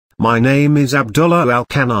My name is Abdullah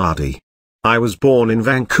Al-Kanadi. I was born in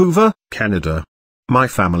Vancouver, Canada. My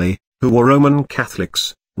family, who were Roman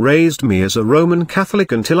Catholics, raised me as a Roman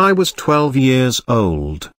Catholic until I was 12 years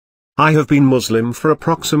old. I have been Muslim for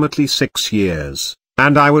approximately 6 years,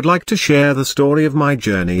 and I would like to share the story of my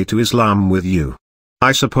journey to Islam with you.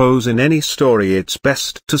 I suppose in any story it's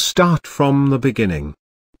best to start from the beginning.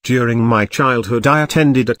 During my childhood I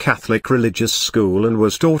attended a Catholic religious school and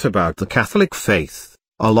was taught about the Catholic faith,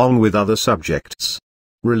 along with other subjects.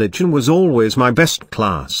 Religion was always my best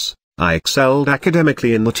class. I excelled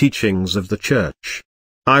academically in the teachings of the church.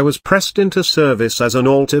 I was pressed into service as an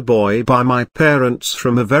altar boy by my parents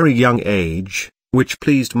from a very young age, which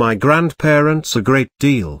pleased my grandparents a great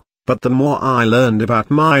deal, but the more I learned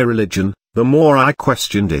about my religion, the more I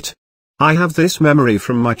questioned it. I have this memory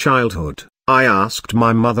from my childhood. I asked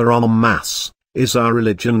my mother en masse, "Is our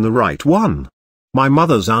religion the right one?" My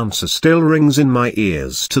mother's answer still rings in my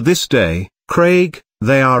ears to this day, "Craig,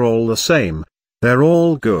 they are all the same. They're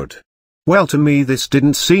all good." Well, to me this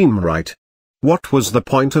didn't seem right. What was the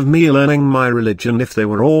point of me learning my religion if they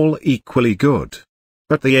were all equally good?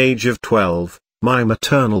 At the age of 12, my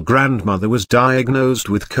maternal grandmother was diagnosed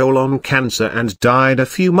with colon cancer and died a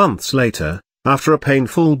few months later, after a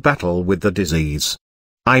painful battle with the disease.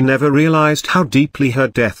 I never realized how deeply her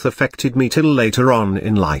death affected me till later on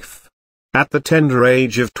in life. At the tender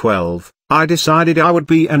age of 12, I decided I would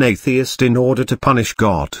be an atheist in order to punish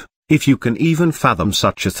God, if you can even fathom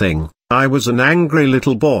such a thing. I was an angry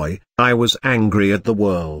little boy. I was angry at the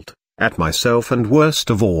world, at myself, and worst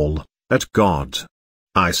of all, at God.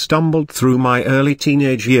 I stumbled through my early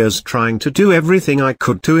teenage years trying to do everything I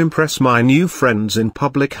could to impress my new friends in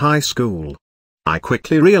public high school. I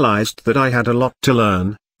quickly realized that I had a lot to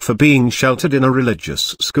learn. For being sheltered in a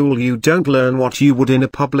religious school, you don't learn what you would in a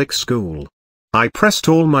public school. I pressed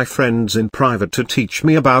all my friends in private to teach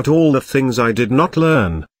me about all the things I did not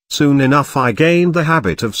learn. Soon enough I gained the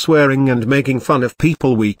habit of swearing and making fun of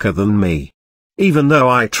people weaker than me. Even though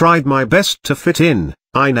I tried my best to fit in,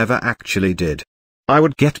 I never actually did. I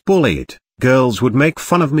would get bullied, girls would make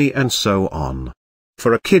fun of me, and so on.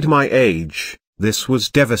 For a kid my age, this was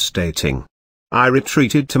devastating. I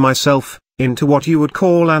retreated to myself, into what you would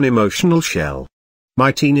call an emotional shell.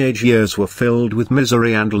 My teenage years were filled with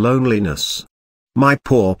misery and loneliness. My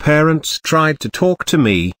poor parents tried to talk to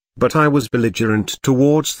me, but I was belligerent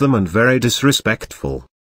towards them and very disrespectful.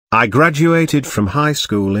 I graduated from high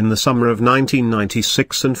school in the summer of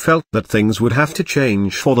 1996 and felt that things would have to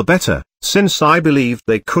change for the better, since I believed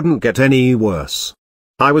they couldn't get any worse.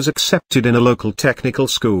 I was accepted in a local technical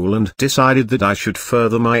school and decided that I should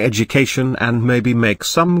further my education and maybe make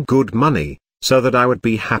some good money, so that I would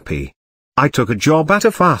be happy. I took a job at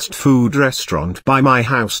a fast food restaurant by my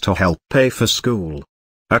house to help pay for school.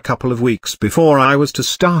 A couple of weeks before I was to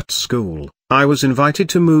start school, I was invited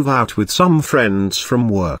to move out with some friends from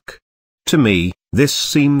work. To me, this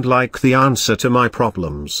seemed like the answer to my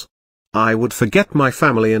problems. I would forget my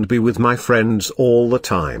family and be with my friends all the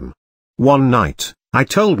time. One night, I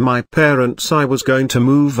told my parents I was going to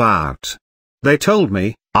move out. They told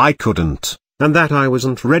me I couldn't, and that I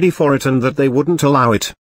wasn't ready for it and that they wouldn't allow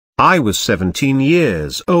it. I was 17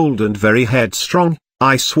 years old and very headstrong.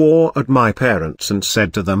 I swore at my parents and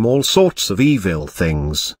said to them all sorts of evil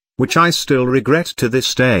things, which I still regret to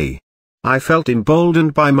this day. I felt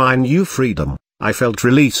emboldened by my new freedom, I felt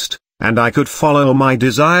released, and I could follow my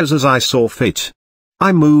desires as I saw fit.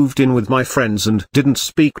 I moved in with my friends and didn't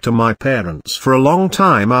speak to my parents for a long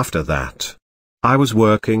time after that. I was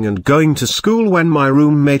working and going to school when my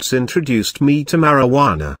roommates introduced me to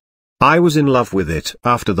marijuana. I was in love with it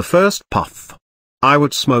after the first puff. I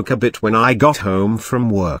would smoke a bit when I got home from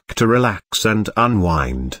work to relax and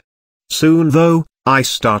unwind. Soon though, I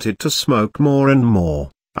started to smoke more and more,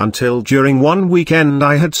 until during one weekend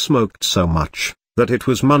I had smoked so much, that it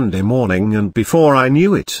was Monday morning and before I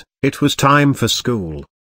knew it, it was time for school.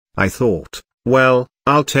 I thought, well,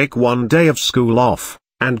 I'll take one day of school off,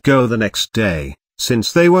 and go the next day,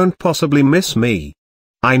 since they won't possibly miss me.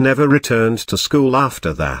 I never returned to school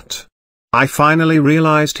after that. I finally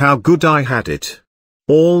realized how good I had it.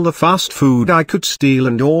 All the fast food I could steal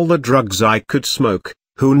and all the drugs I could smoke,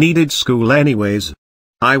 who needed school anyways?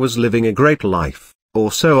 I was living a great life,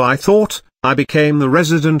 or so I thought. I became the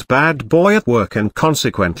resident bad boy at work and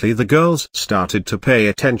consequently the girls started to pay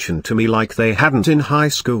attention to me like they hadn't in high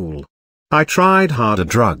school. I tried harder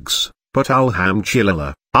drugs, but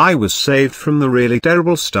alhamdulillah, I was saved from the really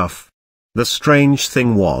terrible stuff. The strange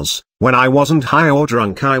thing was, when I wasn't high or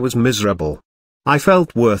drunk I was miserable. I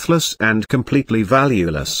felt worthless and completely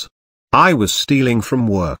valueless. I was stealing from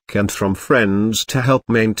work and from friends to help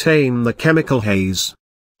maintain the chemical haze.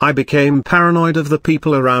 I became paranoid of the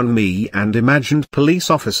people around me and imagined police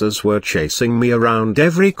officers were chasing me around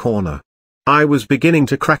every corner. I was beginning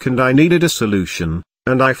to crack and I needed a solution,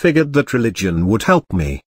 and I figured that religion would help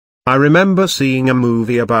me. I remember seeing a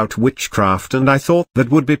movie about witchcraft and I thought that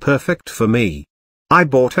would be perfect for me. I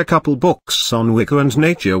bought a couple books on Wicca and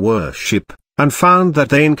nature worship, and found that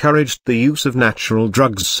they encouraged the use of natural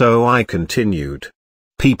drugs, so I continued.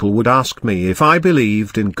 People would ask me if I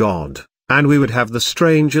believed in God, and we would have the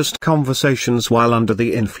strangest conversations while under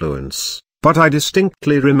the influence, but I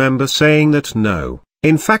distinctly remember saying that no,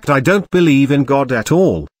 in fact I don't believe in God at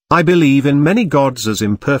all, I believe in many gods as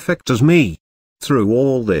imperfect as me. Through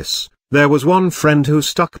all this, there was one friend who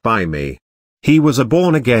stuck by me. He was a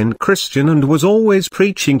born-again Christian and was always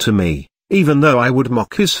preaching to me, even though I would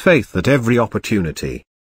mock his faith at every opportunity.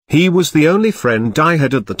 He was the only friend I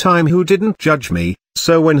had at the time who didn't judge me,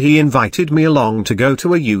 so when he invited me along to go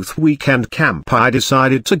to a youth weekend camp, I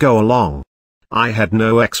decided to go along. I had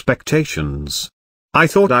no expectations. I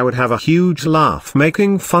thought I would have a huge laugh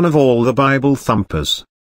making fun of all the Bible thumpers.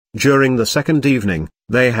 During the second evening,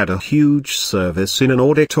 they had a huge service in an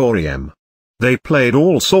auditorium. They played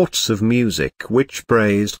all sorts of music which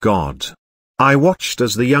praised God. I watched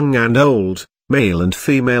as the young and old, male and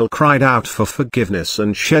female, cried out for forgiveness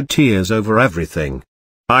and shed tears over everything.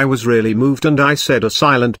 I was really moved and I said a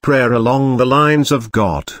silent prayer along the lines of,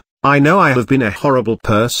 God, I know I have been a horrible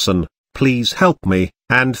person, please help me,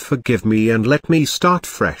 and forgive me and let me start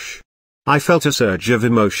fresh. I felt a surge of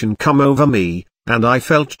emotion come over me, and I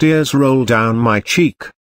felt tears roll down my cheek.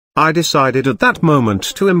 I decided at that moment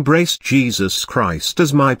to embrace Jesus Christ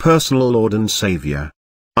as my personal Lord and Savior.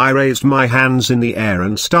 I raised my hands in the air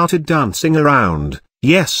and started dancing around,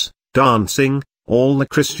 yes, dancing. All the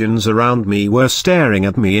Christians around me were staring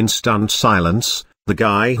at me in stunned silence. The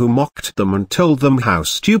guy who mocked them and told them how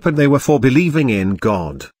stupid they were for believing in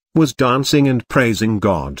God, was dancing and praising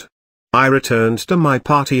God. I returned to my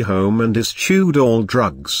party home and eschewed all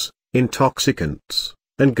drugs, intoxicants,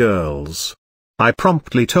 and girls. I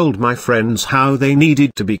promptly told my friends how they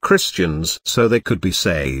needed to be Christians so they could be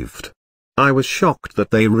saved. I was shocked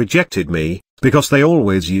that they rejected me, because they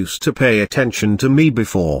always used to pay attention to me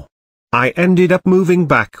before. I ended up moving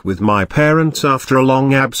back with my parents after a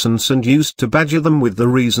long absence and used to badger them with the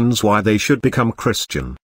reasons why they should become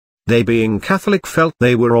Christian. They, being Catholic, felt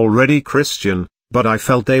they were already Christian, but I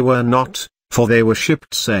felt they were not, for they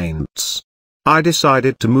worshipped saints. I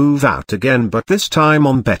decided to move out again, but this time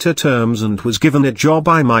on better terms, and was given a job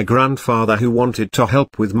by my grandfather who wanted to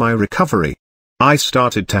help with my recovery. I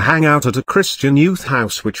started to hang out at a Christian youth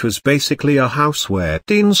house, which was basically a house where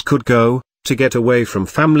teens could go, to get away from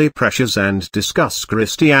family pressures and discuss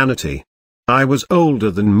Christianity. I was older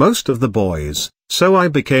than most of the boys, so I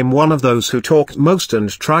became one of those who talked most and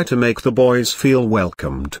tried to make the boys feel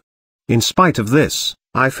welcomed. In spite of this,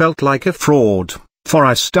 I felt like a fraud, for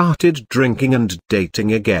I started drinking and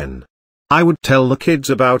dating again. I would tell the kids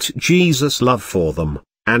about Jesus' love for them,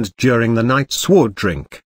 and during the nights would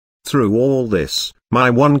drink. Through all this, my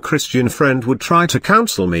one Christian friend would try to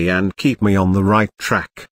counsel me and keep me on the right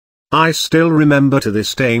track. I still remember to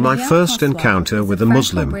this day my first encounter with a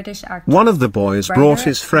Muslim. One of the boys brought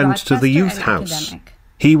his friend to the youth house.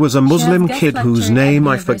 He was a Muslim kid whose name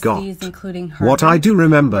I forgot. What I do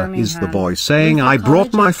remember is the boy saying, I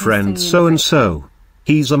brought my friend so-and-so.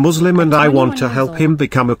 He's a Muslim and I want to help him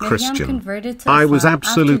become a Christian. I was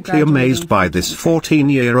absolutely amazed by this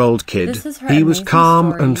 14-year-old kid. He was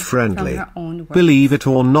calm and friendly. Believe it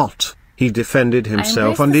or not, he defended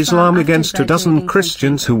himself and Islam against a dozen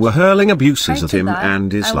Christians who were hurling abuses at him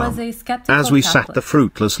and Islam. As we sat there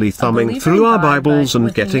fruitlessly thumbing through our Bibles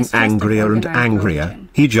and getting angrier and angrier,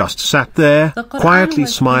 he just sat there, quietly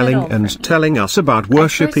smiling and telling us about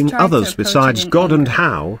worshipping others besides God and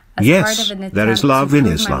how, yes, there is love in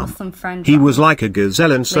Islam. He was like a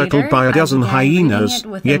gazelle encircled by a dozen hyenas,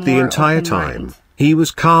 yet the entire time, he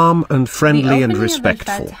was calm and friendly and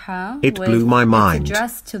respectful. It blew my mind.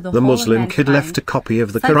 The Muslim kid left a copy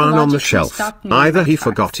of the Quran on the shelf. Either he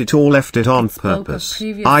forgot it or left it on purpose.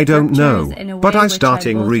 I don't know, but I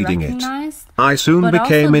started reading it. I soon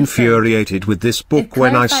became infuriated with this book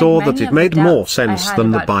when I saw that it made more sense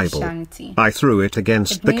than the Bible. I threw it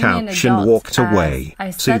against the couch and walked away,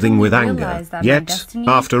 seething with anger. Yet,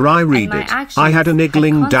 after I read it, I had a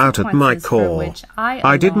niggling doubt at my core.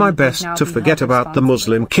 I did my best to forget about the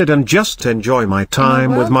Muslim kid and just enjoy my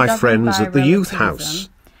time with my friends at the youth house.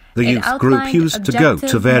 The youth group used to go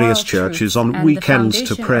to various churches on weekends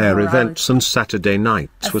to prayer events, and Saturday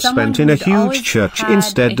nights were spent in a huge church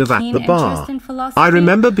instead of at the bar. I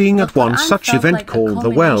remember being at one such event called The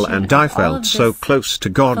Well, and I felt so close to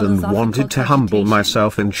God and wanted to humble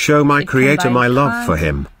myself and show my Creator my love for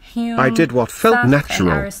Him. I did what felt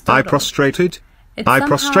natural. I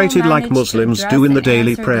prostrated like Muslims do in the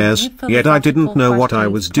daily prayers, yet I didn't know what I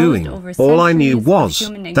was doing. All I knew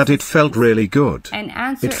was that it felt really good.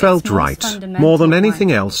 It felt right, more than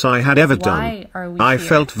anything else I had ever done. I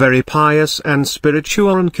felt very pious and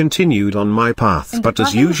spiritual and continued on my path, but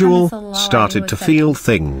as usual, started to feel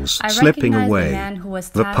things slipping away.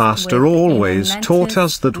 The pastor always taught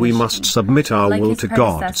us that we must submit our will to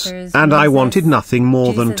God's, and I wanted nothing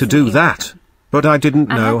more than to do that. But I didn't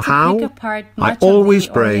know how. I always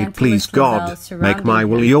prayed, please God, make my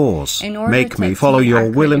will yours, make me follow your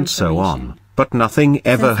will, and so on. But nothing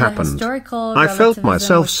ever happened. I felt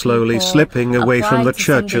myself slowly slipping away from the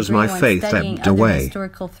church as my faith ebbed away.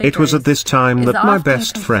 It was at this time that my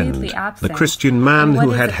best friend, the Christian man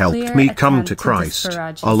who had helped me come to Christ,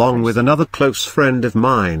 along with another close friend of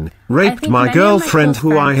mine, raped my girlfriend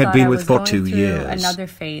who I had been with for 2 years.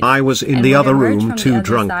 I was in the other room too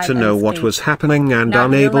drunk to know what was happening and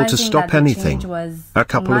unable to stop anything. A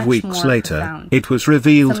couple of weeks later, it was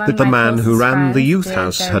revealed that the man who ran the youth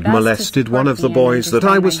house had molested one of the boys that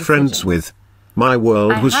I was friends with. My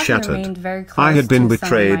world was shattered. I had been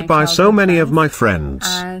betrayed by so many of my friends,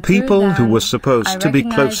 people who were supposed to be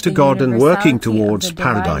close to God and working towards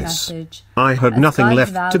paradise. I had nothing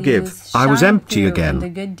left to give. I was empty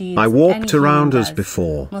again. I walked around as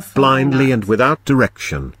before, blindly and without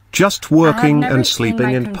direction, just working and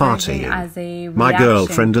sleeping and partying. My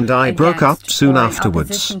girlfriend and I broke up soon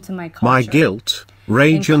afterwards. My guilt,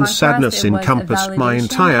 rage and sadness encompassed my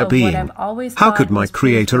entire being. How could my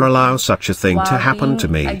Creator allow such a thing to happen to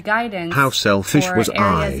me? How selfish was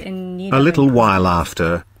I? A little while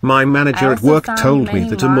after, my manager at work told me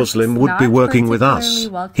that a Muslim would be working with us.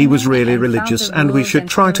 He was really religious and we should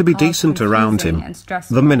try to be decent around him.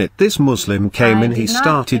 The minute this Muslim came in, he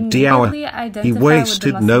started da'wah. He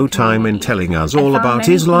wasted no time in telling us all about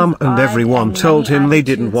Islam, and everyone told him they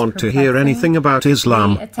didn't want to hear anything about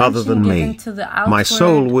Islam other than me. My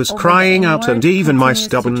soul was crying out, and even my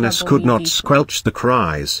stubbornness could not squelch the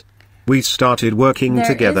cries. We started working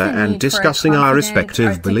together and discussing our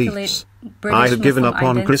respective beliefs. I had given up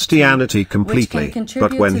on Christianity completely,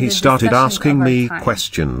 but when he started asking me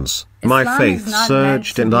questions, my faith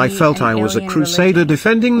surged and I felt I was a crusader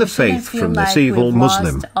defending the faith from this evil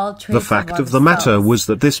Muslim. The fact of the matter was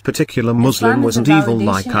that this particular Muslim wasn't evil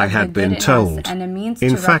like I had been told.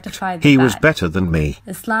 In fact, he was better than me.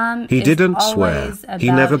 He didn't swear,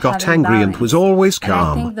 he never got angry and was always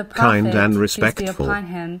calm, kind and respectful.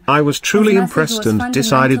 I was truly impressed and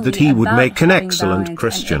decided that he would make an excellent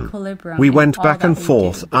Christian. We went back and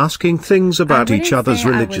forth asking things about each other's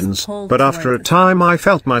religions, but after a time I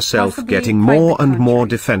felt myself getting more and more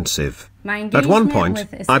defensive. At one point,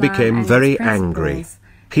 I became very angry.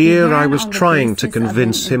 Here I was trying to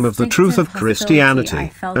convince him of the truth of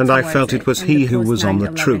Christianity, and I felt it was he who was on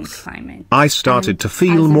the truth. I started to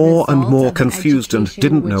feel more and more confused and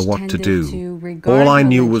didn't know what to do. All I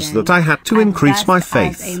knew was that I had to increase my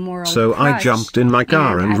faith, so I jumped in my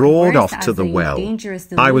car and roared off to the well.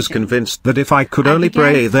 I was convinced that if I could only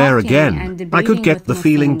pray there again, I could get the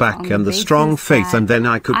feeling back and the strong faith, and then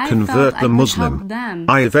I could convert the Muslim.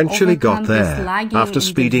 I eventually got there, after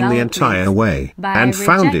speeding the entire way, and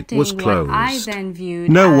found it was closed.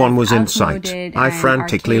 No one was in sight. I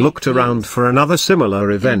frantically looked around for another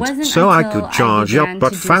similar event so I could charge up,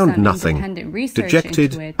 but found nothing.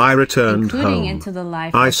 Dejected, I returned home.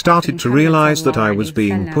 I started to realize that I was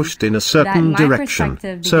being pushed in a certain direction,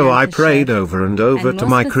 so I prayed over and over to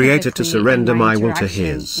my Creator to surrender my will to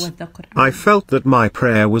His. I felt that my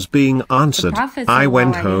prayer was being answered. I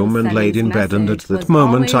went home and laid in bed, and at that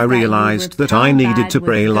moment I realized that I needed to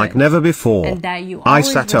pray like never before. I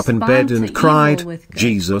sat up in bed and cried,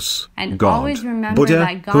 Jesus, God,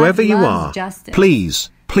 Buddha, whoever you are, please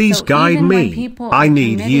guide me. I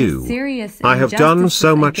need you. I have done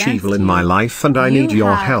so much evil in my life and I need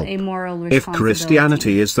your help. If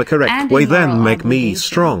Christianity is the correct way, then make me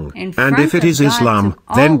strong, and if it is Islam,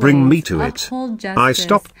 then bring me to it. I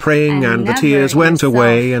stopped praying and the tears went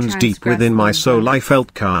away, and deep within my soul I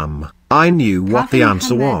felt calm. I knew what the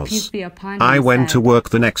answer was. I went to work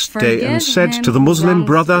the next day and said to the Muslim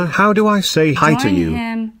brother, how do I say hi to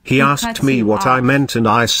you? He asked me what I meant and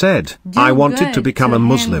I said, I wanted to become a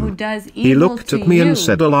Muslim. He looked at me and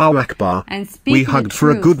said, Allahu Akbar. We hugged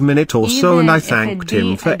for a good minute or so and I thanked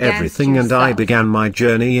him for everything, and I began my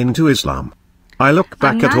journey into Islam. I look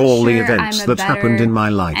back I'm at not all the sure events I'm a that happened better in my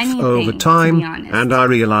life anything, over to time, be honest. and I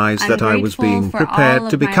realize I'm that I was grateful being for prepared all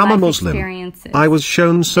to of my become a life Muslim. experiences. I was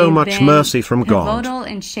shown so They've much been mercy from God. pivotal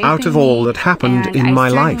in Out of shaping all me, that happened and in I my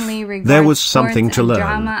life, certainly regard there was sports something to and learn.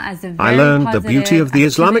 drama as a I very learned the beauty positive of the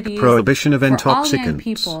Islamic activities prohibition of for all young intoxicants,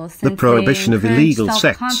 people, the since prohibition they of encourage illegal sex,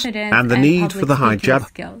 self-confidence and the and need for public the speaking hijab.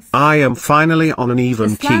 skills. I am finally on an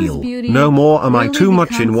even Islam's keel. beauty No more am I really too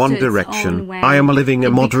much in becomes one to its direction. own when I am living a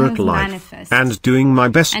it moderate becomes life, manifest. and doing my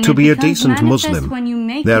best And to it be a becomes decent manifest Muslim. when you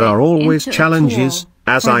make There it are always into a challenges, tool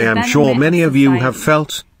as for I the am sure betterment many of you have society,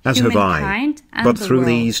 felt, as have I. humankind, and But the through world.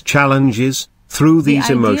 these challenges, through The these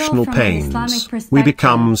ideal emotional from an Islamic pains, we perspective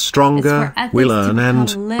become is stronger, for we ethics to learn become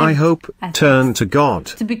and, lived I hope, ethics, turn to God.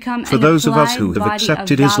 to become For an those of us applied who have body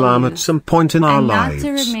accepted of Islam at values, some point in our and not to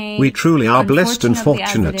lives, remain, we truly are blessed and unfortunately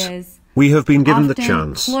as it fortunate. is, We have been given the often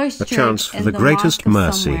chance, a cloistered chance for in the the greatest mosque of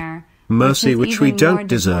mercy. somewhere, Mercy is which we even more don't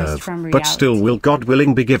divorced deserve, from but still reality. will God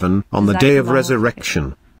willing be given on the day of Jazakallahu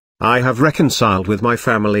resurrection. I have reconciled with my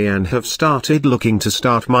family and have started looking to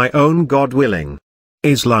start my own God willing.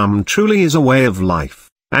 Islam truly is a way of life,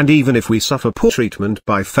 and even if we suffer poor treatment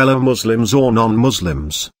by fellow Muslims or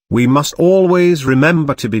non-Muslims, we must always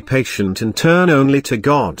remember to be patient and turn only to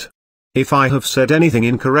God. If I have said anything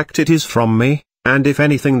incorrect, it is from me, and if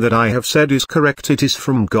anything that I have said is correct, it is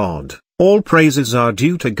from God. All praises are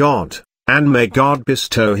due to God, and may God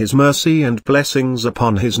bestow His mercy and blessings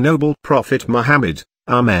upon His noble Prophet Muhammad.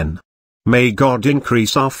 Amen. May God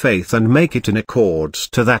increase our faith and make it in accords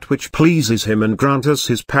to that which pleases Him and grant us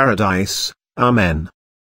His paradise. Amen.